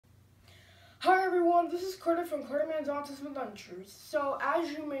everyone, this is Carter from CarterMan's Autism Adventures. So, as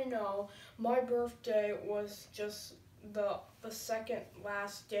you may know, my birthday was just the second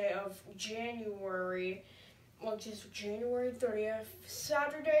last day of January, which is January 30th,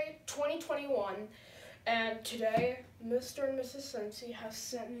 Saturday, 2021. And today, Mr. and Mrs. Scenty have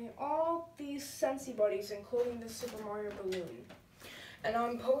sent me all these Scenty buddies, including the Super Mario balloon. And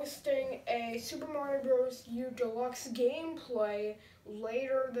I'm posting a Super Mario Bros. U Deluxe gameplay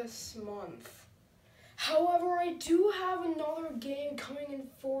later this month. However, I do have another game coming in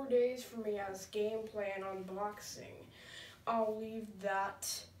 4 days for me as gameplay and unboxing. I'll leave that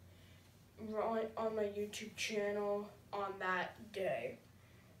right on my YouTube channel on that day.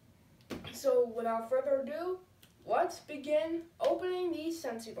 So without further ado, let's begin opening these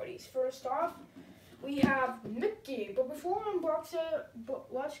Scenty buddies. First off, we have Mickey, but before I unbox it,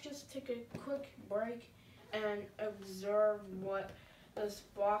 let's just take a quick break and observe what this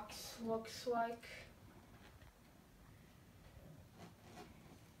box looks like.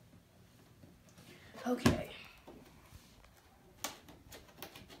 Okay.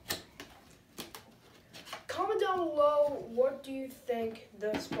 Comment down below, what do you think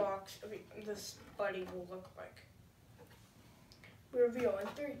this buddy will look like? Reveal in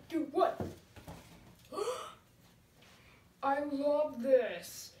 3, 2, 1. I love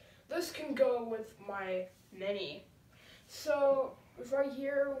this. This can go with my mini. So right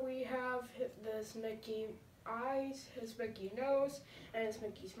here we have this Mickey eyes, his Mickey nose, and his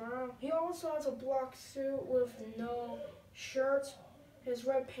Mickey smile. He also has a black suit with no shirt, his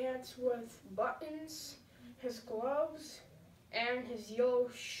red pants with buttons, his gloves, and his yellow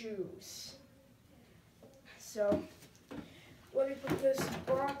shoes. So let me put this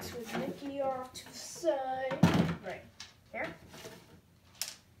box with Mickey off to the side, right here.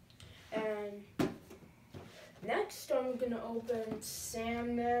 And next I'm gonna open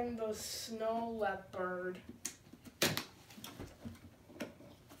Sandman the Snow Leopard.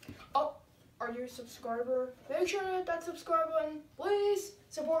 Oh, are you a subscriber? Make sure to hit that subscribe button. Please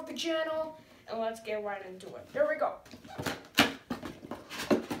support the channel, and let's get right into it. Here we go.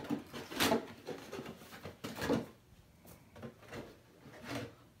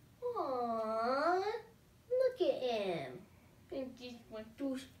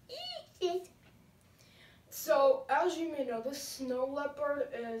 So, as you may know, this snow leopard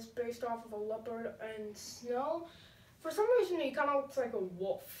is based off of a leopard in snow. For some reason, he kind of looks like a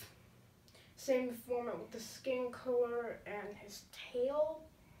wolf. Same format with the skin color and his tail.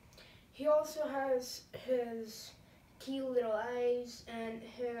 He also has his cute little eyes and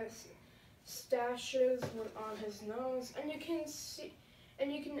his stashes on his nose, and you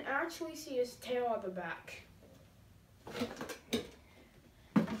can actually see his tail at the back.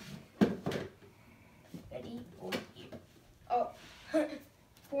 Ready? Oh,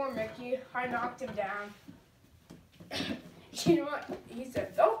 poor Mickey. I knocked him down. You know what? He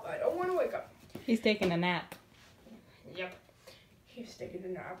said, nope, I don't want to wake up. He's taking a nap. Yep, he's taking a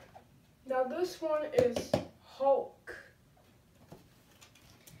nap. Now this one is Hulk.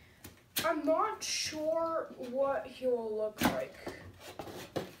 I'm not sure what he will look like.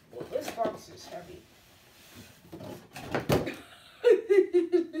 Well, this box is heavy.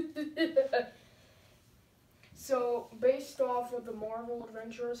 So, based off of the Marvel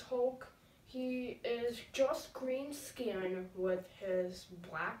Adventures Hulk, he is just green skin with his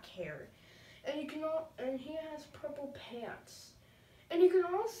black hair, and he has purple pants, and you can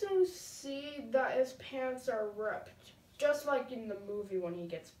also see that his pants are ripped, just like in the movie when he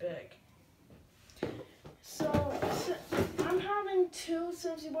gets big. So I'm having 2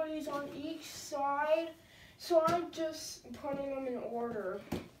 Scenty buddies on each side, so I'm just putting them in order.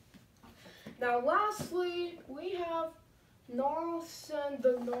 Now lastly, we have Narwhal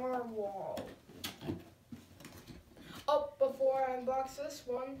the Narwhal. Oh, before I unbox this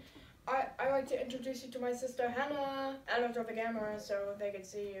one, I like to introduce you to my sister Hannah. And I'll drop the camera so they can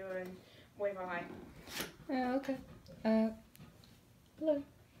see you and wave a hi. Yeah, okay. Hello.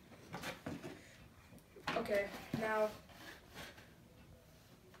 Okay, now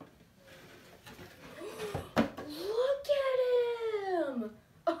look at him!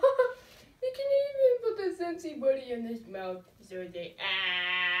 You can even put the Scenty buddy in his mouth so they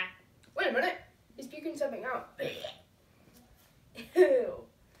Wait a minute, he's puking something out. Ew.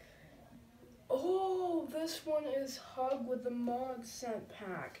 Oh, this one is Hug with the Mod scent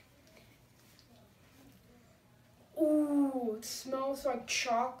pack. Ooh, it smells like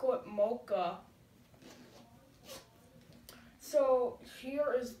chocolate mocha. So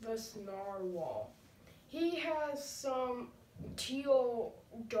here is this narwhal. He has some teal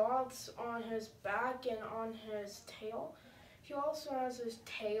dots on his back and on his tail. He also has his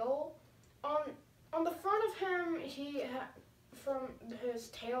tail on the front of him, from his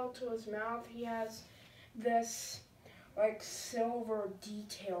tail to his mouth, he has this like silver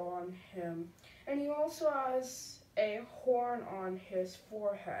detail on him, and he also has a horn on his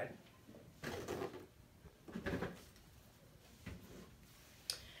forehead.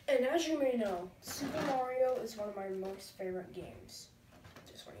 And as you may know, Super Mario is one of my most favorite games.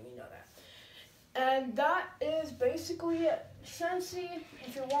 Just wanting you to know that. And that is basically it. Scenty,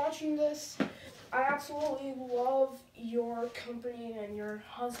 if you're watching this, I absolutely love your company and your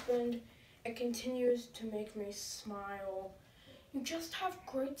husband. It continues to make me smile. You just have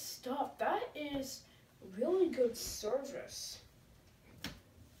great stuff. That is really good service.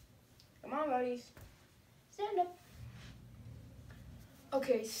 Come on, buddies. Stand up.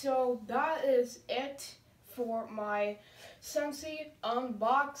 Okay, so that is it for my Scenty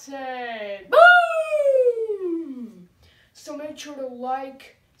unboxing. Boom! So make sure to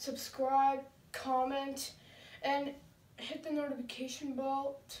like, subscribe, comment, and hit the notification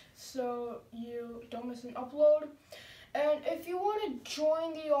bell so you don't miss an upload. And if you want to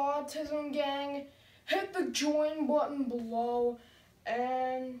join the autism gang, hit the join button below.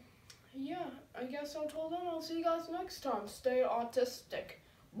 And yeah, I guess until then, I'll see you guys next time. Stay autistic.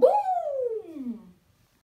 Boom!